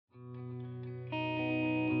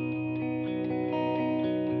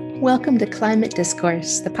Welcome to Climate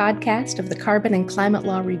Discourse, the podcast of the Carbon and Climate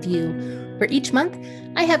Law Review, where each month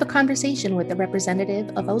I have a conversation with a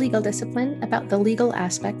representative of a legal discipline about the legal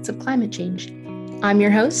aspects of climate change. I'm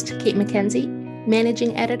your host, Kate McKenzie,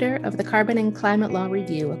 managing editor of the Carbon and Climate Law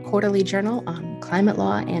Review, a quarterly journal on climate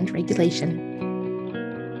law and regulation.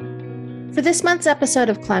 For this month's episode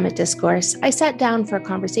of Climate Discourse, I sat down for a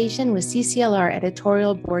conversation with CCLR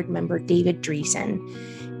editorial board member David Driesen.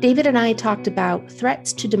 David and I talked about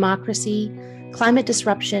threats to democracy, climate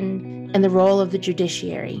disruption, and the role of the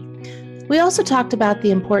judiciary. We also talked about the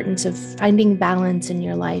importance of finding balance in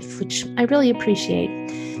your life, which I really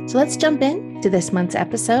appreciate. So let's jump in to this month's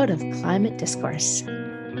episode of Climate Discourse.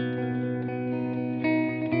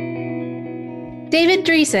 David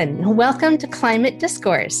Driesen, welcome to Climate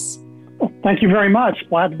Discourse. Thank you very much.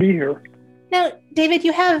 Glad to be here. Now, David,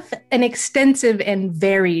 you have an extensive and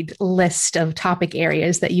varied list of topic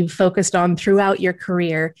areas that you've focused on throughout your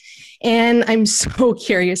career, and I'm so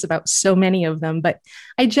curious about so many of them, but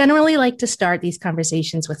I generally like to start these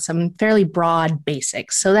conversations with some fairly broad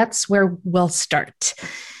basics, so that's where we'll start.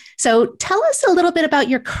 So tell us a little bit about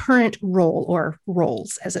your current role, or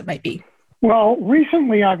roles as it might be. Well,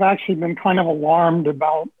 recently I've actually been kind of alarmed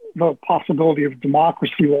about the possibility of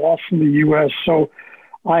democracy loss in the U.S., so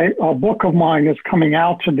a book of mine is coming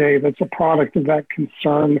out today that's a product of that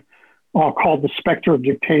concern called The Specter of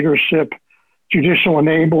Dictatorship, Judicial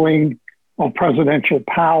Enabling of Presidential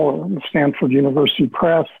Power in the Stanford University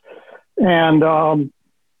Press. And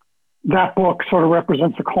that book sort of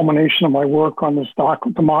represents a culmination of my work on this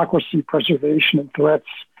democracy preservation and threats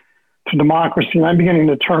to democracy. And I'm beginning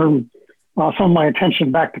to turn some of my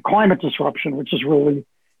attention back to climate disruption, which has really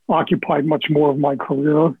occupied much more of my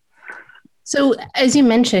career. So, as you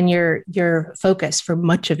mentioned, your focus for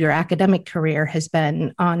much of your academic career has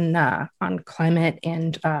been on climate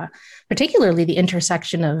and particularly the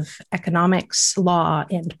intersection of economics, law,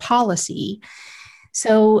 and policy.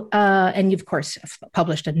 So, and you, of course, have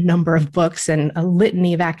published a number of books and a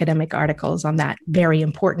litany of academic articles on that very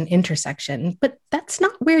important intersection. But that's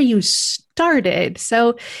not where you started.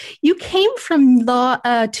 So, you came from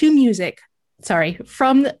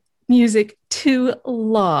from music to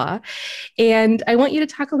law. And I want you to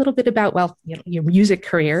talk a little bit about, your music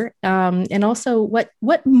career, and also what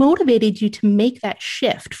motivated you to make that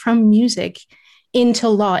shift from music into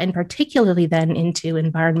law, and particularly then into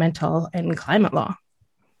environmental and climate law.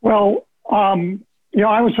 Well, I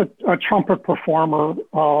was a trumpet performer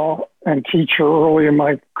and teacher early in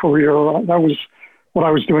my career. That was what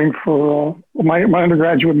I was doing for my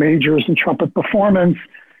undergraduate majors in trumpet performance.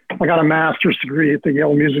 I got a master's degree at the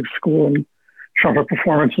Yale Music School in trumpet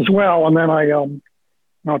performance as well. And then I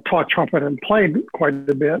taught trumpet and played quite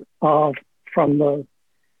a bit throughout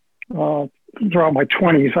my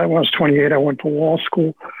 20s. When I was 28, I went to law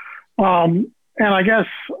school. And I guess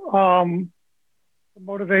the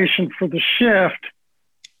motivation for the shift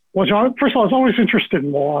was, first of all, I was always interested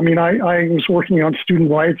in law. I mean, I was working on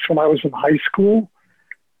student rights when I was in high school.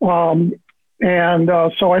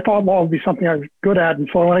 So I thought law would be something I was good at. And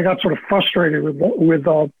so when I got sort of frustrated with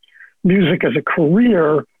music as a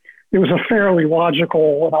career, it was a fairly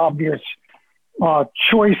logical and obvious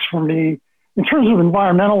choice for me. In terms of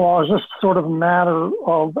environmental law, it was just sort of a matter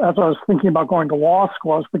of, as I was thinking about going to law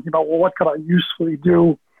school, I was thinking about, what could I usefully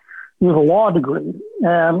do with a law degree?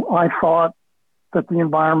 And I thought that the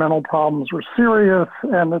environmental problems were serious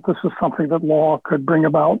and that this is something that law could bring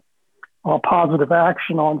about positive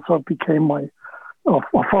action on. So it became a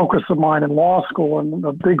focus of mine in law school, and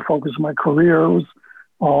a big focus of my career was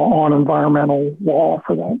on environmental law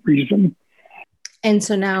for that reason. And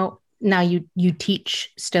so now you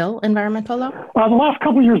teach still environmental law? The last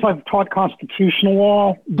couple of years I've taught constitutional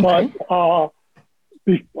law, but I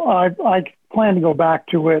plan to go back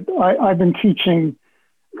to it. I've been teaching,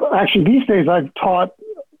 actually these days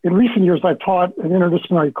in recent years I've taught an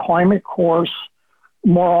interdisciplinary climate course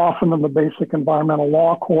more often than the basic environmental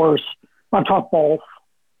law course. I've taught both.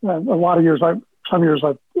 Some years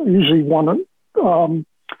I've usually won. I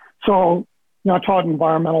taught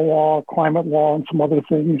environmental law, climate law, and some other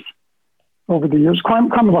things over the years.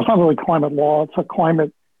 Climate law is not really climate law. This is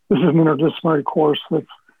an interdisciplinary course that's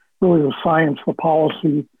really the science, the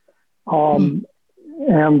policy, and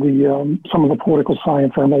some of the political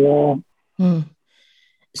science and the law.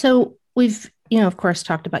 So we've of course,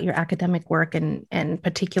 talked about your academic work and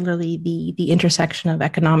particularly the intersection of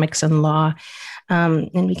economics and law. And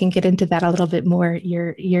we can get into that a little bit more.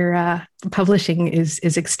 Your publishing is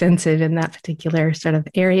extensive in that particular sort of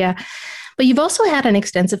area. But you've also had an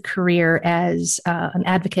extensive career as an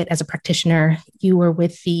advocate, as a practitioner. You were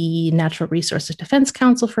with the Natural Resources Defense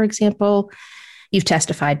Council, for example. You've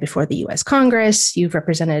testified before the U.S. Congress. You've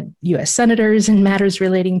represented U.S. senators in matters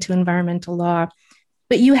relating to environmental law.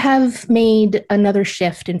 But you have made another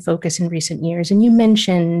shift in focus in recent years, and you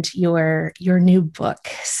mentioned your new book.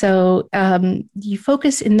 So you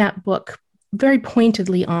focus in that book very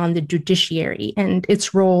pointedly on the judiciary and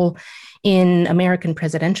its role in American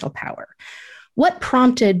presidential power. What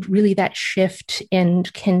prompted really that shift,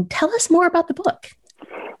 and can tell us more about the book?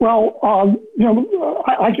 Well,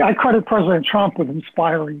 I credit President Trump with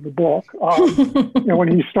inspiring the book.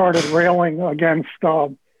 When he started railing against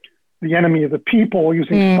the enemy of the people,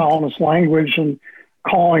 using Stalinist language and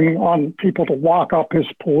calling on people to lock up his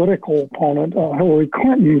political opponent, Hillary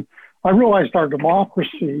Clinton, I realized our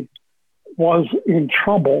democracy was in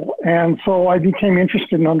trouble. And so I became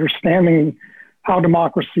interested in understanding how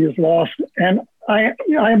democracy is lost. And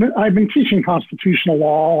I've been teaching constitutional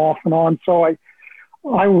law off and on, so I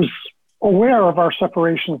was aware of our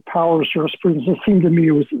separation of powers jurisprudence. It seemed to me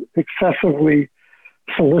it was excessively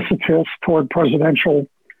solicitous toward presidential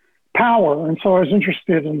power. And so I was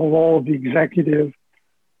interested in the role of the executive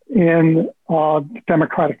in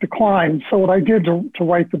democratic decline. So what I did to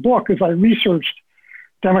write the book is I researched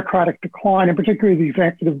democratic decline, and particularly the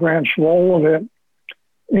executive branch role of it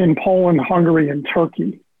in Poland, Hungary, and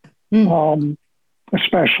Turkey,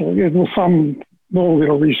 especially. It was some little bit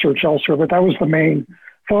of research elsewhere, but that was the main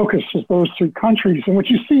focus, is those three countries. And what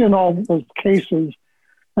you see in all those cases,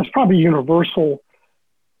 that's probably universal,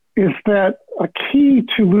 is that a key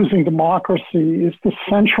to losing democracy is to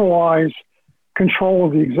centralize control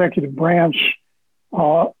of the executive branch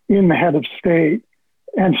in the head of state.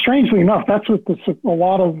 And strangely enough, that's what a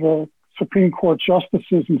lot of the Supreme Court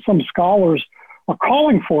justices and some scholars are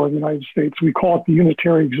calling for in the United States. We call it the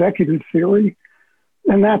unitary executive theory.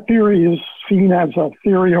 And that theory is seen as a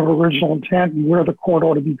theory of original intent and where the court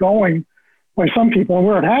ought to be going by some people, and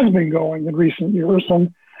where it has been going in recent years.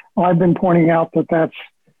 And I've been pointing out that that's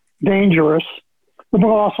dangerous. The book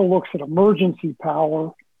also looks at emergency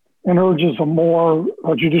power and urges a more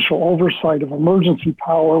judicial oversight of emergency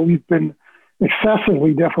power. We've been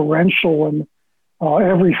excessively deferential, and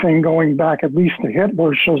everything going back at least to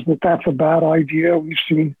Hitler shows that that's a bad idea. We've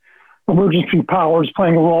seen emergency powers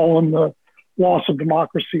playing a role in the loss of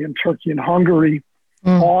democracy in Turkey and Hungary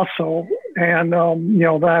also. And,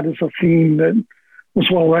 that is a theme that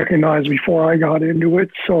was well recognized before I got into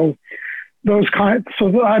it. So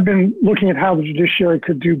I've been looking at how the judiciary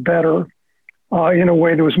could do better in a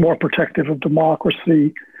way that was more protective of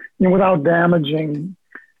democracy, without damaging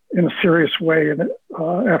in a serious way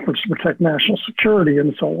efforts to protect national security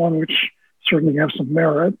and so on, which certainly have some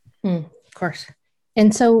merit. Of course.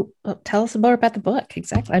 And so tell us more about the book.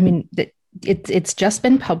 Exactly. I mean, it's just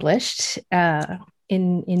been published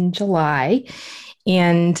in July.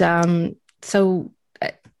 And so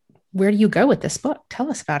where do you go with this book? Tell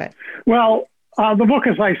us about it. Well, the book,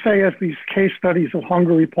 as I say, has these case studies of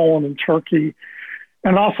Hungary, Poland, and Turkey,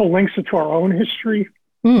 and also links it to our own history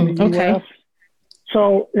in the U.S.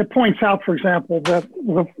 So it points out, for example, that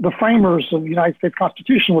the framers of the United States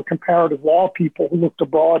Constitution were comparative law people who looked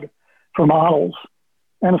abroad for models.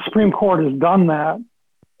 And the Supreme Court has done that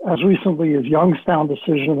as recently as Youngstown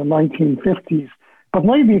decision in the 1950s. But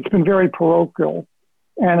lately it's been very parochial.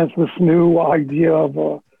 And it's this new idea of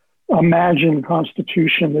a imagined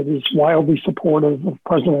constitution that is wildly supportive of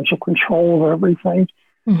presidential control of everything.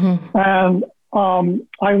 And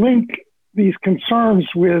I link these concerns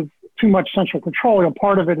with too much central control.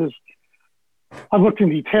 Part of it is I've looked in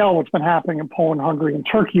detail what's been happening in Poland, Hungary, and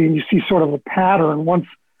Turkey, and you see sort of a pattern. Once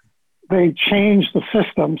they change the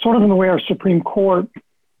system, sort of in the way our Supreme Court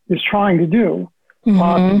is trying to do,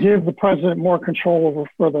 to give the president more control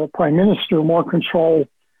for the prime minister, more control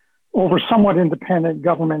over somewhat independent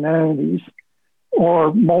government entities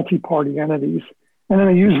or multi-party entities. And then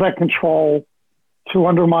they use that control to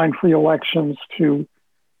undermine free elections, to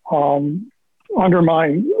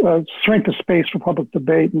undermine, shrink the space for public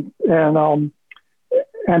debate, and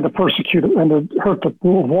to persecute and to hurt the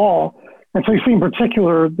rule of law. And so you see in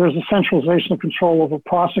particular, there's a centralization of control over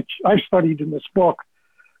prosecution. I've studied in this book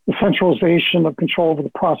the centralization of control over the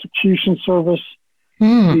prosecution service,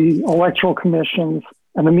 the electoral commissions,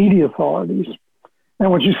 and the media authorities. And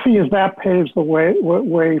what you see is that paves the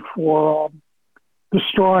way for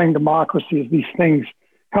destroying democracy, as these things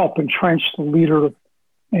help entrench the leader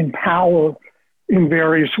in power in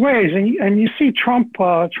various ways. And you see Trump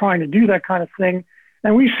trying to do that kind of thing.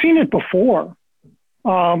 And we've seen it before.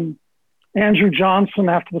 Andrew Johnson,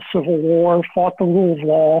 after the Civil War, fought the rule of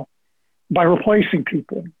law by replacing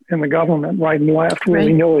people in the government, right and left,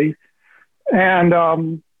 willy-nilly.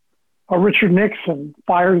 And Richard Nixon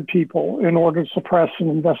fired people in order to suppress an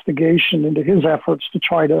investigation into his efforts to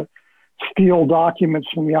try to steal documents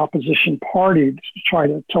from the opposition party to try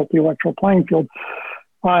to tilt the electoral playing field.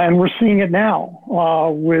 And we're seeing it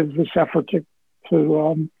now with this effort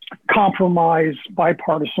to compromise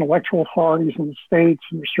bipartisan electoral authorities in the states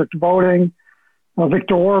and restrict voting.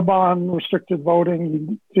 Viktor Orban restricted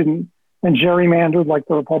voting. He didn't, and gerrymandered like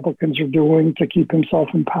the Republicans are doing to keep himself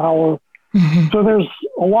in power. Mm-hmm. So there's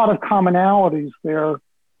a lot of commonalities there.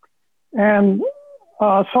 And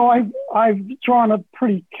so I've drawn a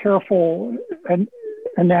pretty careful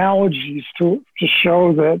analogies to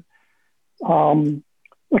show that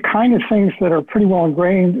the kind of things that are pretty well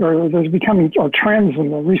ingrained or there's becoming or trends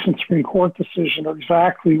in the recent Supreme Court decision are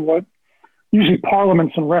exactly what usually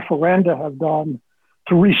parliaments and referenda have done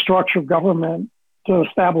to restructure government to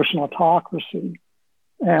establish an autocracy.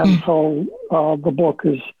 And so the book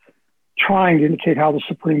is trying to indicate how the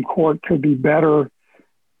Supreme Court could be better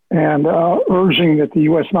and urging that the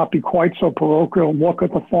U.S. not be quite so parochial and look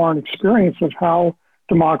at the foreign experience of how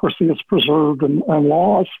democracy is preserved and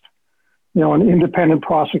lost. And independent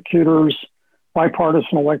prosecutors,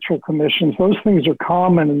 bipartisan electoral commissions, those things are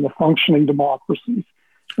common in the functioning democracies.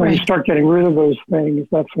 When you start getting rid of those things,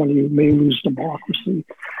 that's when you may lose democracy.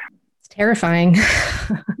 It's terrifying.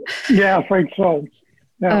 Yeah, I think so.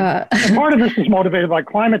 Yeah. And part of this is motivated by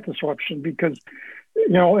climate disruption because,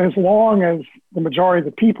 as long as the majority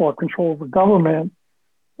of the people have control over government,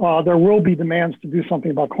 there will be demands to do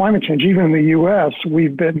something about climate change. Even in the U.S.,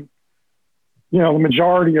 we've been, the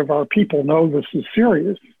majority of our people know this is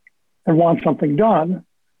serious and want something done.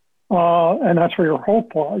 And that's where your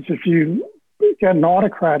hope lies. If you get an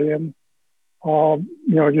autocrat in,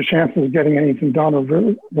 your chances of getting anything done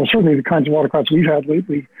are certainly the kinds of autocrats we've had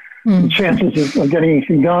lately. The chances of getting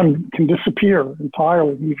anything done can disappear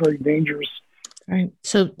entirely and be very dangerous. Right.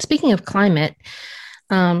 So speaking of climate,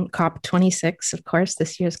 COP26, of course,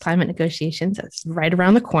 this year's climate negotiations, that's right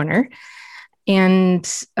around the corner. And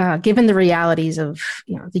given the realities of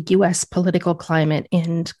the U.S. political climate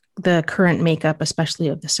and the current makeup, especially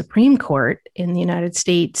of the Supreme Court in the United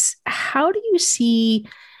States, how do you see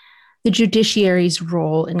the judiciary's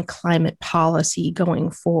role in climate policy going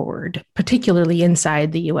forward, particularly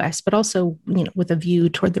inside the U.S., but also with a view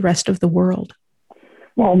toward the rest of the world?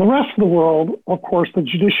 Well, in the rest of the world, of course, the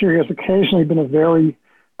judiciary has occasionally been a very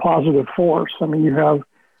positive force. I mean, you have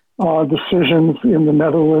decisions in the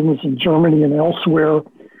Netherlands and Germany and elsewhere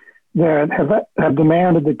that have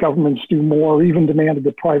demanded that governments do more, even demanded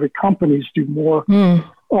that private companies do more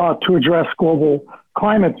to address global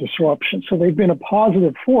climate disruption. So they've been a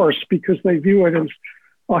positive force because they view it as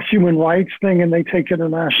a human rights thing and they take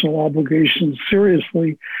international obligations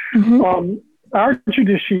seriously. Our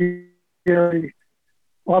judiciary,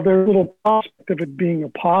 while there's a little prospect of it being a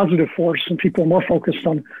positive force and people are more focused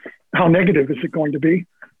on how negative is it going to be.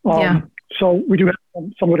 So we do have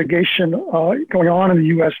some litigation going on in the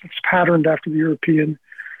U.S. that's patterned after the European.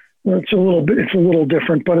 It's a little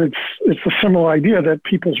different, but it's a similar idea that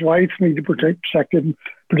people's rights need to be protected,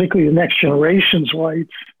 particularly the next generation's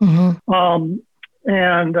rights. It's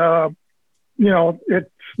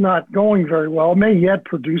not going very well. It may yet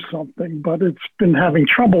produce something, but it's been having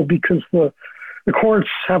trouble because the courts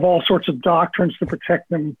have all sorts of doctrines to protect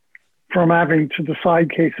them from having to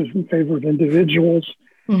decide cases in favor of individuals.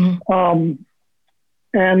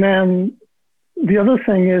 And then the other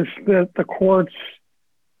thing is that the courts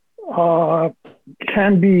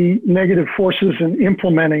can be negative forces in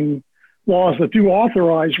implementing laws that do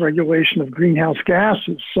authorize regulation of greenhouse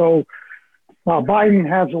gases. So Biden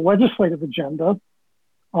has a legislative agenda,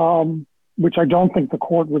 which I don't think the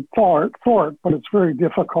court would thwart, but it's very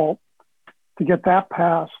difficult to get that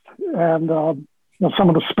passed. And some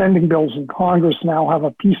of the spending bills in Congress now have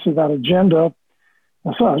a piece of that agenda.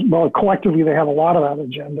 So, collectively, they have a lot of that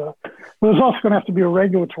agenda. But there's also going to have to be a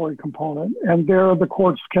regulatory component. And there the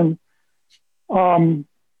courts can,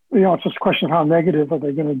 it's just a question of how negative are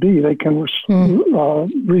they going to be. They can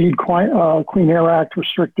read Clean Air Act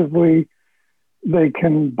restrictively. They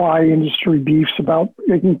can buy industry beefs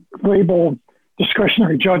they can label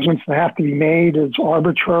discretionary judgments that have to be made as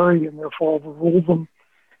arbitrary and therefore overrule them.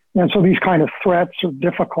 And so these kind of threats are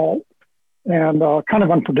difficult and kind of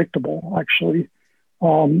unpredictable, actually.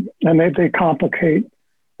 And they complicate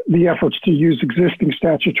the efforts to use existing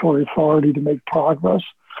statutory authority to make progress.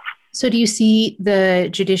 So do you see the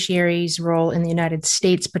judiciary's role in the United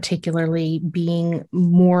States particularly being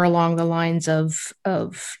more along the lines of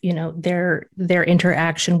their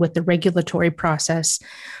interaction with the regulatory process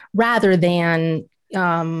rather than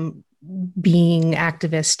being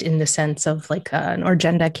activist in the sense of like an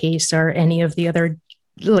Orgenda case or any of the other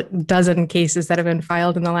dozen cases that have been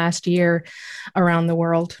filed in the last year around the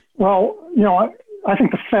world? Well, I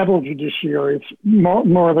think the federal judiciary, it's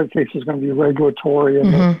more of the cases going to be regulatory,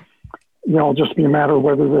 and it'll just be a matter of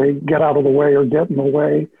whether they get out of the way or get in the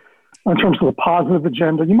way. In terms of the positive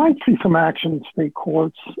agenda, you might see some action in state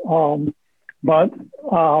courts, but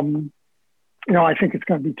I think it's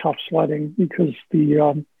going to be tough sledding because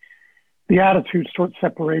the attitudes toward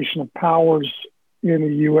separation of powers in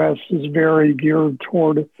the U.S. is very geared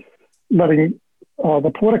toward letting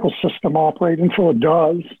the political system operate until it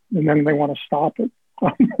does, and then they want to stop it.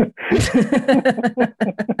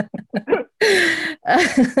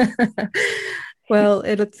 Well,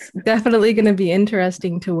 it's definitely going to be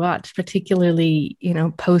interesting to watch, particularly,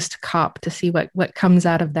 post-COP, to see what comes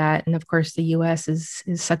out of that. And of course, the U.S. is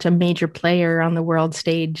such a major player on the world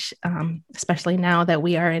stage, especially now that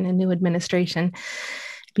we are in a new administration.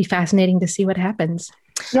 It'd be fascinating to see what happens.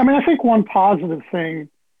 Yeah, I think one positive thing,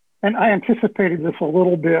 and I anticipated this a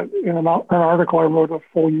little bit in an article I wrote a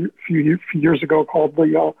few years ago called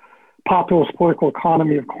The Populist Political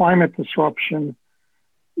Economy of Climate Disruption,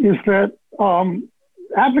 is that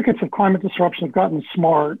advocates of climate disruption have gotten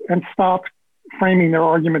smart and stopped framing their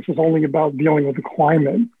arguments as only about dealing with the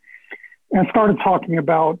climate and started talking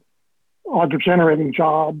about generating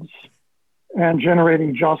jobs and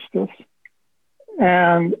generating justice.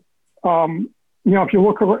 And, if you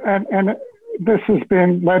look around, and this has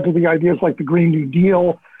been led to the ideas like the Green New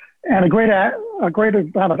Deal and a great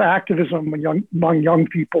amount of activism among young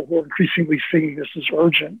people who are increasingly seeing this as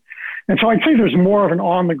urgent. And so I'd say there's more of an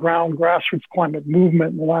on-the-ground grassroots climate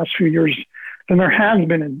movement in the last few years than there has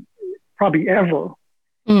been in probably ever.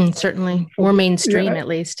 Certainly, more mainstream at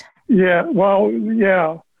least. Yeah, well,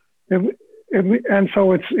 yeah. And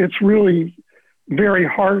so it's really very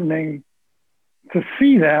heartening to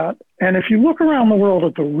see that. And if you look around the world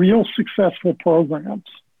at the real successful programs,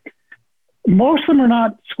 most of them are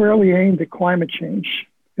not squarely aimed at climate change.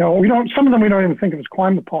 Some of them we don't even think of as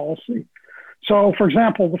climate policy. So, for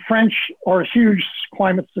example, the French are a huge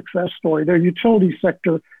climate success story. Their utility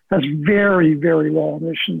sector has very, very low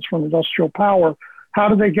emissions from industrial power. How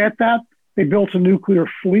did they get that? They built a nuclear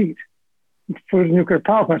fleet for the nuclear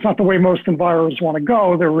power plant. It's not the way most environs want to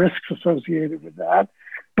go. There are risks associated with that.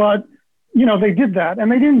 But, they did that.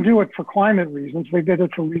 And they didn't do it for climate reasons. They did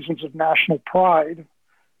it for reasons of national pride.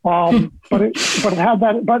 But it had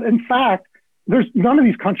that. But in fact, there's none of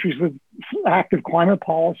these countries with active climate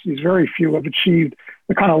policies, very few have achieved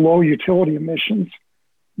the kind of low utility emissions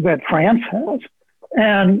that France has.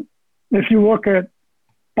 And if you look at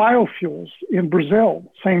biofuels in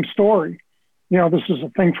Brazil, same story. This is a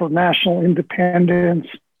thing for national independence,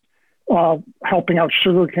 helping out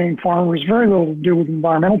sugarcane farmers, very little to do with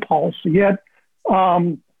environmental policy. Yet,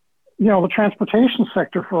 the transportation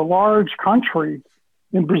sector for a large country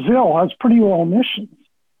in Brazil has pretty low emissions.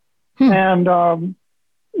 And,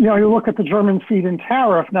 you look at the German feed-in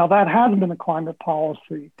tariff. Now, that has been a climate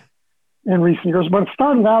policy in recent years, but it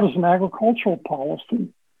started out as an agricultural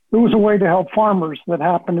policy. It was a way to help farmers that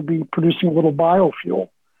happened to be producing a little biofuel.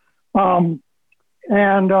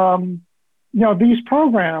 These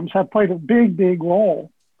programs have played a big, big role.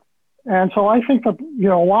 And so I think that,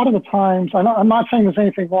 a lot of the times, I'm not saying there's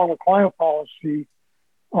anything wrong with climate policy,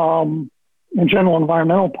 in general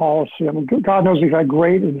environmental policy. God knows we've had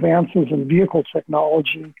great advances in vehicle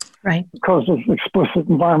technology, right, because of explicit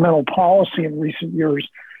environmental policy in recent years.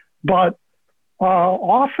 But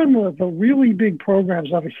often the really big programs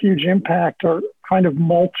that have a huge impact are kind of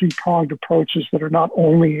multi-pronged approaches that are not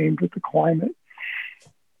only aimed at the climate.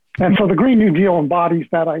 And so the Green New Deal embodies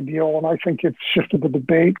that ideal, and I think it's shifted the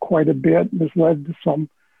debate quite a bit and has led to some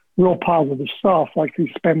real positive stuff like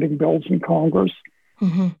these spending bills in Congress.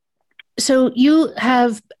 Mm-hmm. So you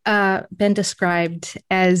have been described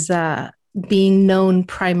as being known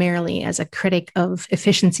primarily as a critic of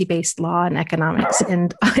efficiency-based law and economics,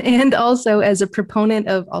 and also as a proponent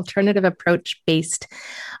of alternative approach based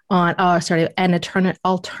on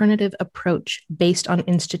alternative approach based on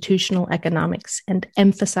institutional economics and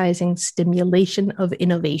emphasizing stimulation of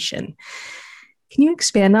innovation. Can you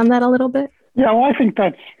expand on that a little bit? Yeah, well, I think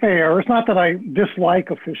that's fair. It's not that I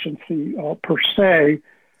dislike efficiency per se,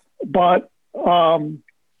 but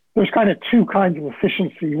there's kind of two kinds of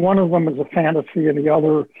efficiency. One of them is a fantasy and the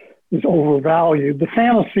other is overvalued. The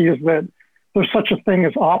fantasy is that there's such a thing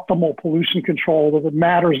as optimal pollution control, that it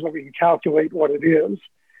matters that we can calculate what it is.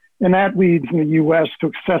 And that leads in the US to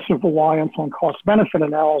excessive reliance on cost-benefit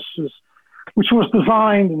analysis, which was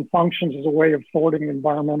designed and functions as a way of thwarting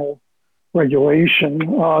environmental regulation,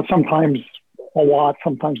 sometimes a lot,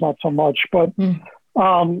 sometimes not so much. But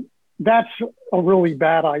that's a really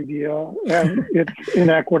bad idea, and it's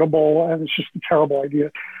inequitable, and it's just a terrible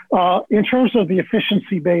idea. In terms of the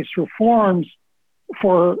efficiency-based reforms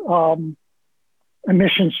for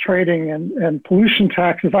emissions trading and pollution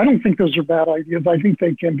taxes, I don't think those are bad ideas. I think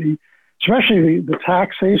they can be, especially the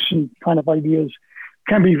taxation kind of ideas,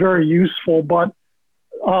 can be very useful. But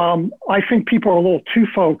I think people are a little too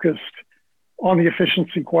focused on the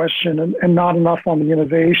efficiency question and not enough on the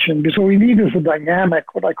innovation, because what we need is a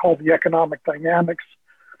dynamic, what I call the economic dynamics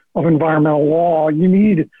of environmental law. You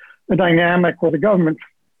need a dynamic where the government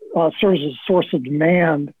serves as a source of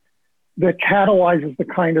demand that catalyzes the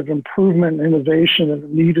kind of improvement and innovation that are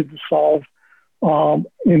needed to solve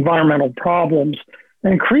environmental problems.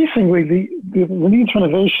 And increasingly, the needs for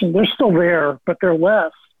innovation, they're still there, but they're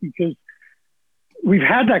less, because we've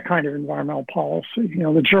had that kind of environmental policy. You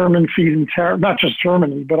know, the German feed-in tariff, not just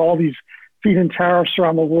Germany, but all these feed-in tariffs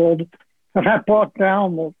around the world have brought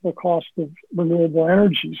down the cost of renewable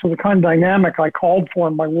energy. So the kind of dynamic I called for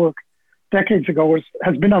in my work decades ago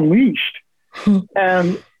has been unleashed.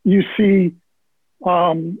 And you see,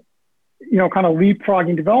 kind of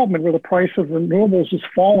leapfrogging development where the price of renewables is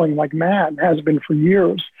falling like mad, has been for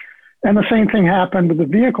years. And the same thing happened with the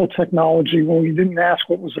vehicle technology when we didn't ask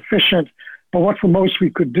what was efficient, but what's the most we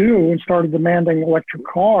could do, and started demanding electric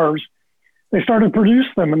cars. They started to produce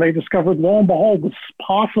them, and they discovered, lo and behold, this is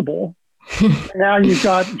possible. Now you've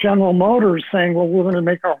got General Motors saying, well, we're going to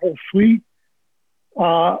make our whole fleet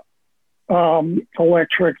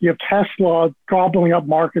electric. You have Tesla gobbling up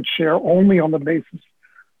market share only on the basis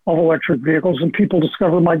of electric vehicles. And people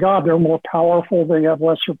discover, my God, they're more powerful. They have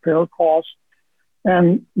less repair costs.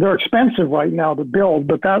 And they're expensive right now to build.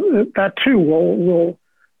 But that too will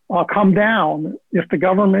come down if the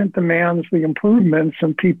government demands the improvements,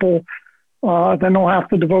 and people then they'll have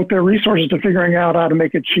to devote their resources to figuring out how to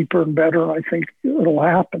make it cheaper and better. I think it'll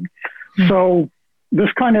happen. Mm-hmm. So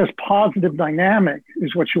this kind of positive dynamic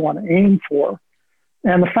is what you want to aim for.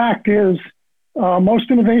 And the fact is, most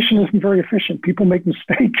innovation isn't very efficient. People make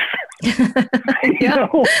mistakes. They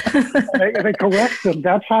correct them.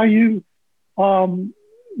 That's how you,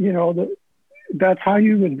 that's how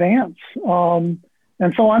you advance.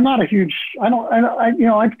 And so I'm not a huge,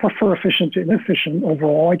 I prefer efficient to inefficient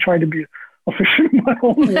overall. I try to be efficient in my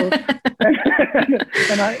own work.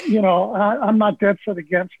 I'm not dead set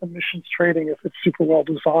against emissions trading if it's super well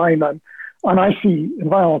designed. And I see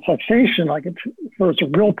environmental taxation like it's a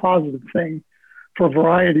real positive thing for a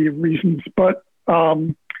variety of reasons. But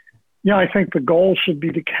I think the goal should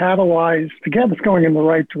be to catalyze, to get us going in the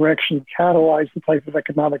right direction, catalyze the type of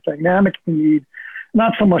economic dynamic we need,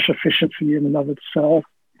 not so much efficiency in and of itself.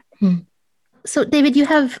 So, David, you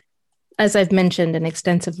have, as I've mentioned, an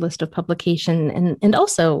extensive list of publication and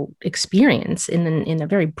also experience in a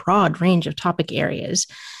very broad range of topic areas.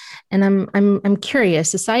 And I'm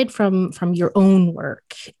curious, aside from your own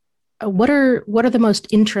work, what are the most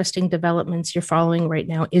interesting developments you're following right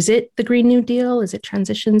now? Is it the Green New Deal? Is it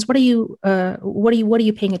transitions? What are you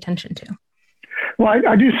paying attention to? Well,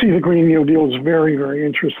 I do see the Green New Deal is very, very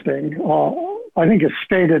interesting. I think as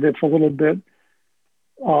stated, it's a little bit,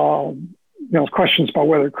 questions about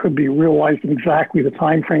whether it could be realized in exactly the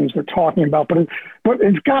timeframes they're talking about, but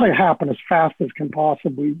it's got to happen as fast as can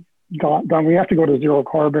possibly done. We have to go to zero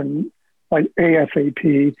carbon like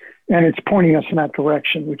ASAP, and it's pointing us in that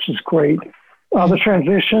direction, which is great. The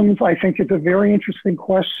transitions, I think it's a very interesting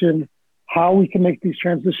question, how we can make these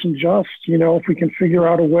transitions just, if we can figure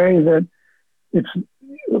out a way that it's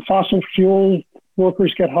fossil fuel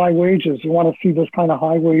workers get high wages. We want to see those kind of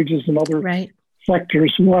high wages in other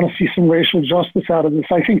sectors. We want to see some racial justice out of this.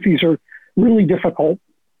 I think these are really difficult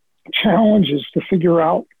challenges to figure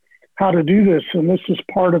out how to do this. And this is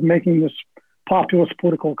part of making this populist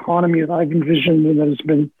political economy that I've envisioned and that has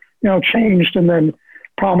been, changed and then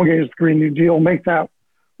promulgated the Green New Deal, make that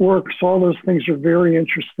work. So all those things are very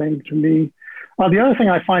interesting to me. The other thing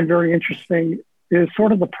I find very interesting is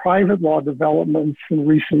sort of the private law developments in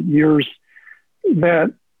recent years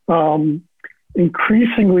that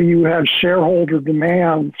increasingly you have shareholder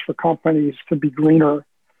demands for companies to be greener.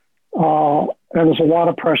 And there's a lot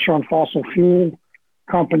of pressure on fossil fuel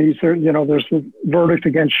companies. There's the verdict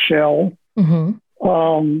against Shell.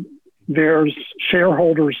 Mm-hmm. There's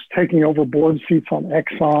shareholders taking over board seats on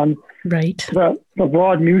Exxon. Right. The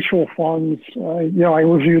broad mutual funds, I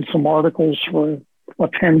reviewed some articles for a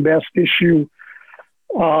 10 best issue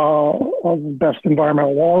of best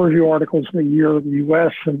environmental law review articles in the year in the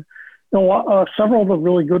U.S. And several of the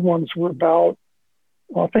really good ones were about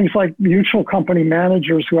things like mutual company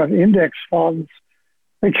managers who have index funds.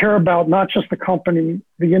 They care about not just the company,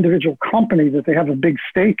 the individual company that they have a big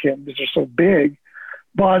stake in because they're so big,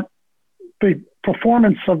 but the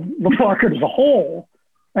performance of the market as a whole.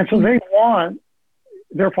 And so they want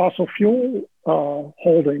their fossil fuel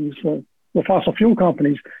holdings, the fossil fuel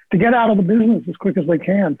companies, to get out of the business as quick as they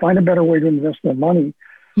can, find a better way to invest their money.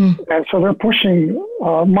 And so they're pushing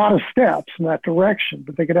modest steps in that direction,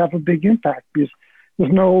 but they could have a big impact because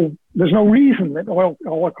there's no reason that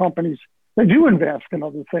oil companies, they do invest in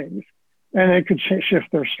other things, and they could shift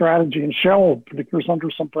their strategy. And Shell, particularly, is under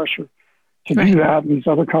some pressure to do that, and these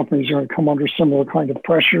other companies are going to come under similar kind of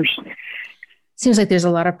pressures. Seems like there's a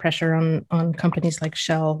lot of pressure on companies like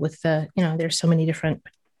Shell with there's so many different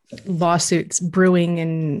lawsuits brewing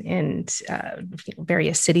in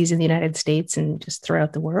various cities in the United States and just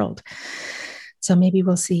throughout the world. So maybe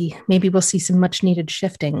we'll see some much needed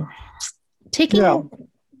shifting.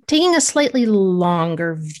 Taking a slightly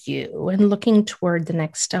longer view and looking toward the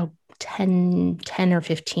next 10 or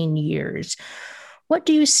 15 years, what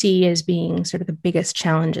do you see as being sort of the biggest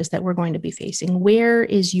challenges that we're going to be facing? Where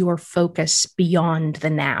is your focus beyond the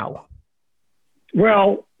now?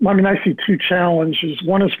 Well, I mean, I see two challenges.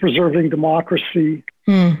 One is preserving democracy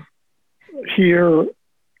here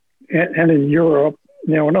and in Europe,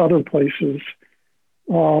 and other places.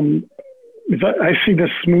 I see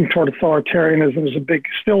this move toward authoritarianism as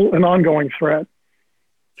still an ongoing threat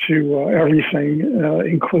to everything,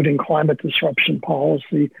 including climate disruption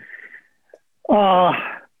policy.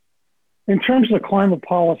 In terms of climate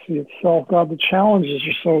policy itself, God, the challenges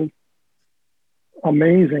are so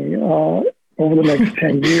amazing over the next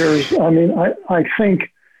 10 years. I mean, I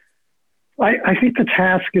think the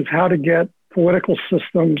task is how to get political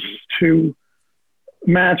systems to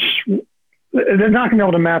match. They're not going to be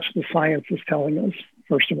able to match the science is telling us,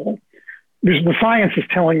 first of all. Because the science is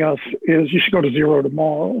telling us is you should go to zero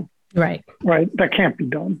tomorrow. Right. That can't be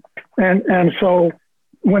done. And so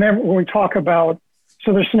when we talk about,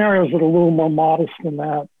 so there's scenarios that are a little more modest than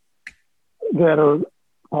that are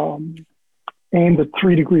aimed at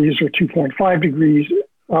 3 degrees or 2.5 degrees,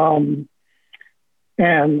 or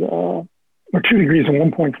 2 degrees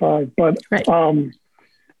and 1.5.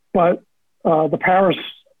 But the Paris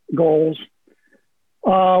goals,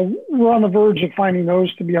 we're on the verge of finding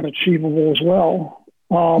those to be unachievable as well.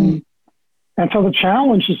 And so the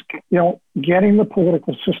challenge is, getting the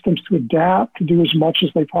political systems to adapt to do as much as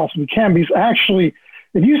they possibly can. Because actually,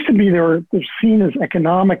 it used to be they're seen as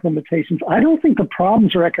economic limitations. I don't think the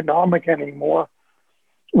problems are economic anymore.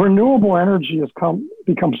 Renewable energy has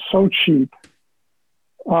become so cheap.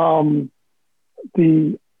 The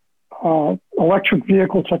electric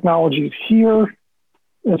vehicle technology is here.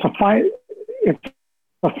 It's a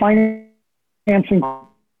financing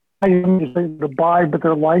to buy, but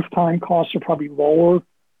their lifetime costs are probably lower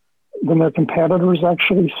than their competitors,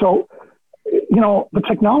 actually. So, the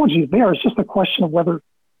technology is there. It's just a question of whether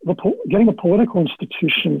getting the political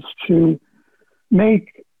institutions to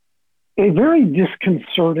make a very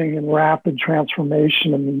disconcerting and rapid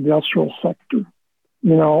transformation in the industrial sector,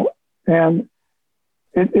 and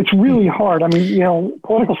it's really hard. I mean,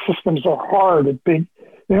 political systems are hard at big.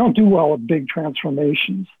 They don't do well at big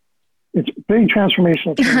transformations. It's big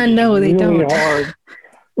transformational. No, they really don't. Hard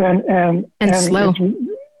and slow.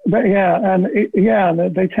 And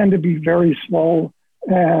they tend to be very slow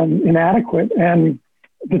and inadequate. And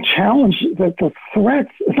the challenge that the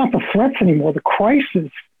threats, it's not the threats anymore. The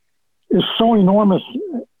crisis is so enormous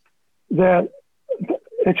that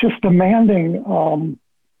it's just demanding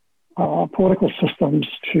political systems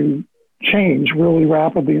to change really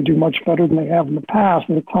rapidly and do much better than they have in the past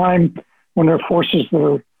at a time when there are forces that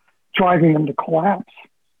are driving them to collapse.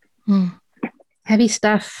 Heavy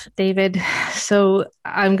stuff, David. So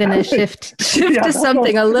I'm going to shift to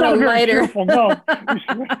something a little lighter. No,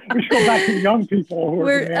 we should go back to the young people.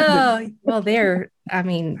 The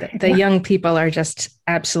young people are just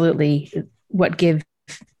absolutely what give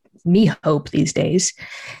me hope these days.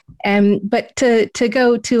 But to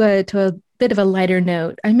go to a bit of a lighter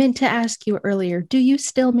note, I meant to ask you earlier, do you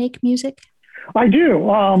still make music? I do.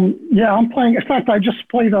 I'm playing. In fact, I just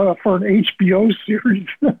played for an HBO series.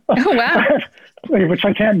 Oh, wow. Which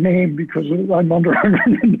I can't name because I'm under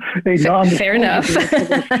a Fair enough.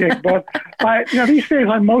 Gig. But these days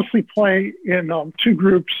I mostly play in two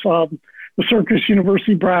groups. The Circus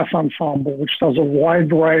University Brass Ensemble, which does a wide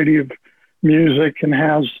variety of music and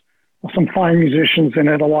has some fine musicians in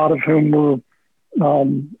it, a lot of whom are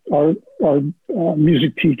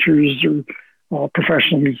music teachers or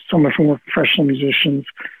some of whom are professional musicians,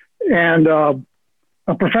 and a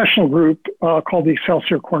professional group called the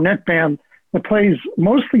Excelsior Cornet Band that plays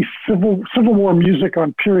mostly Civil War music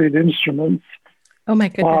on period instruments. Oh my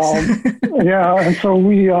goodness! And so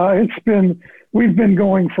it's been we've been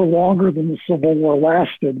going for longer than the Civil War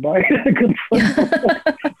lasted by a considerable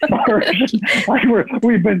margin.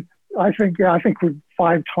 I think we're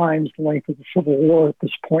 5 times the length of the Civil War at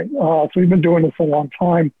this point. So we've been doing this a long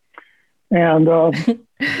time. And, we're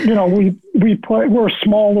a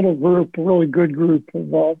small little group, a really good group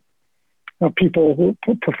of people,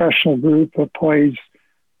 professional group that plays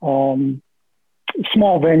small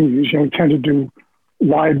venues. We tend to do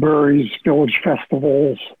libraries, village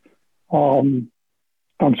festivals, on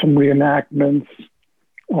some reenactments,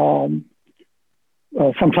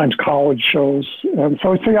 sometimes college shows. And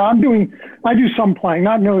so I do some playing,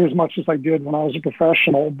 not nearly as much as I did when I was a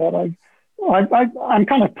professional, but I'm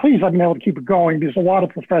kind of pleased I've been able to keep it going, because a lot of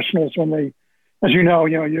professionals, when they, as you know,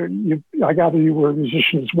 I gather you were a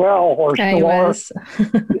musician as well, or still are.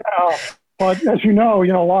 Yeah. But as you know,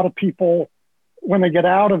 a lot of people, when they get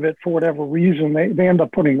out of it for whatever reason, they end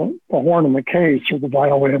up putting the horn in the case or the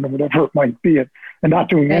violin or whatever it might be, and not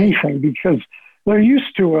doing anything, because they're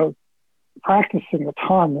used to practicing a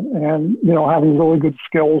ton and, having really good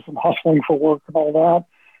skills and hustling for work and all that.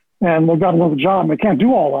 And they've got another job. They can't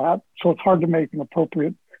do all that. So it's hard to make an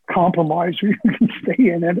appropriate compromise where you can stay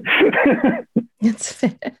in it. That's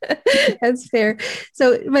fair. That's fair.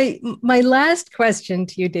 So my last question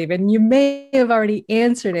to you, David, and you may have already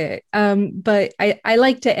answered it, but I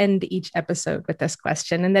like to end each episode with this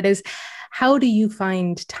question, and that is, how do you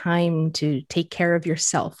find time to take care of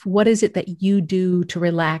yourself? What is it that you do to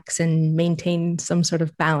relax and maintain some sort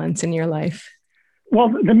of balance in your life? Well,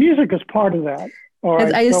 the music is part of that. All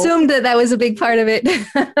right, I assumed that was a big part of it.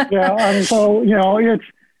 Yeah. And so, it's,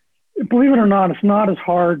 believe it or not, it's not as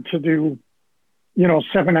hard to do,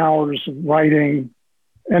 7 hours of writing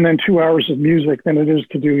and then 2 hours of music than it is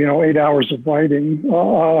to do, 8 hours of writing.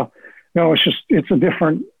 It's a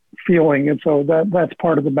different feeling. And so that's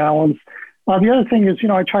part of the balance. The other thing is,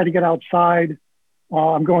 I try to get outside.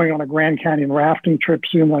 I'm going on a Grand Canyon rafting trip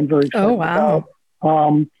soon. I'm very excited about.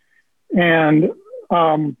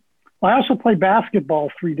 I also play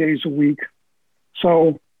basketball 3 days a week.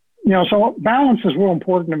 So, so balance is real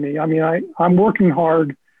important to me. I mean, I'm working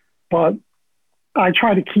hard, but I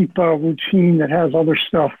try to keep a routine that has other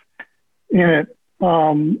stuff in it,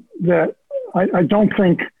 that I don't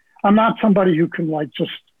think, I'm not somebody who can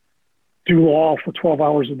just do law for 12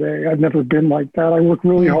 hours a day. I've never been like that. I work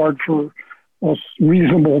really hard for a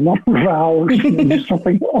reasonable number of hours and then do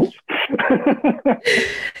something else.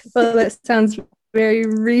 Well, that sounds very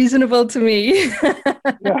reasonable to me.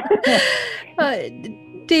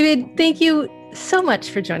 David, thank you so much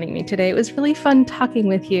for joining me today. It was really fun talking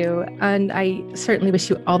with you, and I certainly wish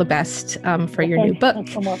you all the best for your new book.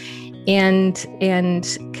 Thanks so much.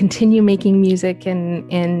 And continue making music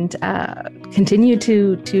and continue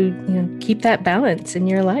to keep that balance in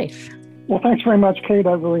your life. Well, thanks very much, Kate.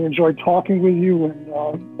 I really enjoyed talking with you, and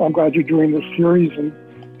I'm glad you're doing this series and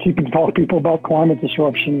keeping to talk to people about climate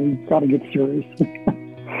disruption. You've got to get serious.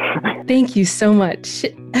 Thank you so much.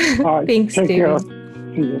 All right, Thanks, take David. Care.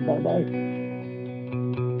 See you. Bye-bye.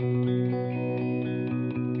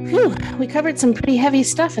 Whew, we covered some pretty heavy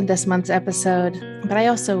stuff in this month's episode, but I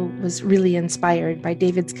also was really inspired by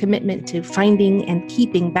David's commitment to finding and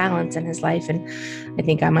keeping balance in his life, and I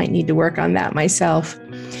think I might need to work on that myself.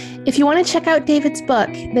 If you want to check out David's book,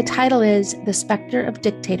 the title is The Specter of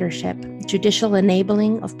Dictatorship, Judicial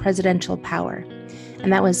Enabling of Presidential Power,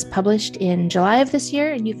 and that was published in July of this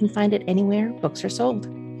year, and you can find it anywhere books are sold.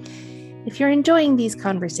 If you're enjoying these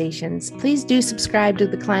conversations, please do subscribe to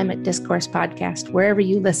the Climate Discourse podcast wherever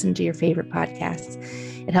you listen to your favorite podcasts.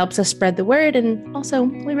 It helps us spread the word, and also,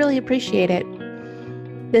 we really appreciate it.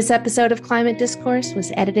 This episode of Climate Discourse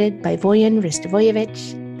was edited by Vojan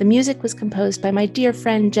Ristovojevic. The music was composed by my dear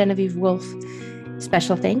friend Genevieve Wolf.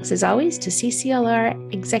 Special thanks, as always, to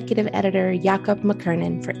CCLR Executive Editor Jakob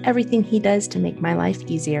McKernan for everything he does to make my life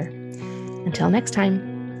easier. Until next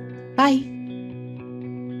time, bye.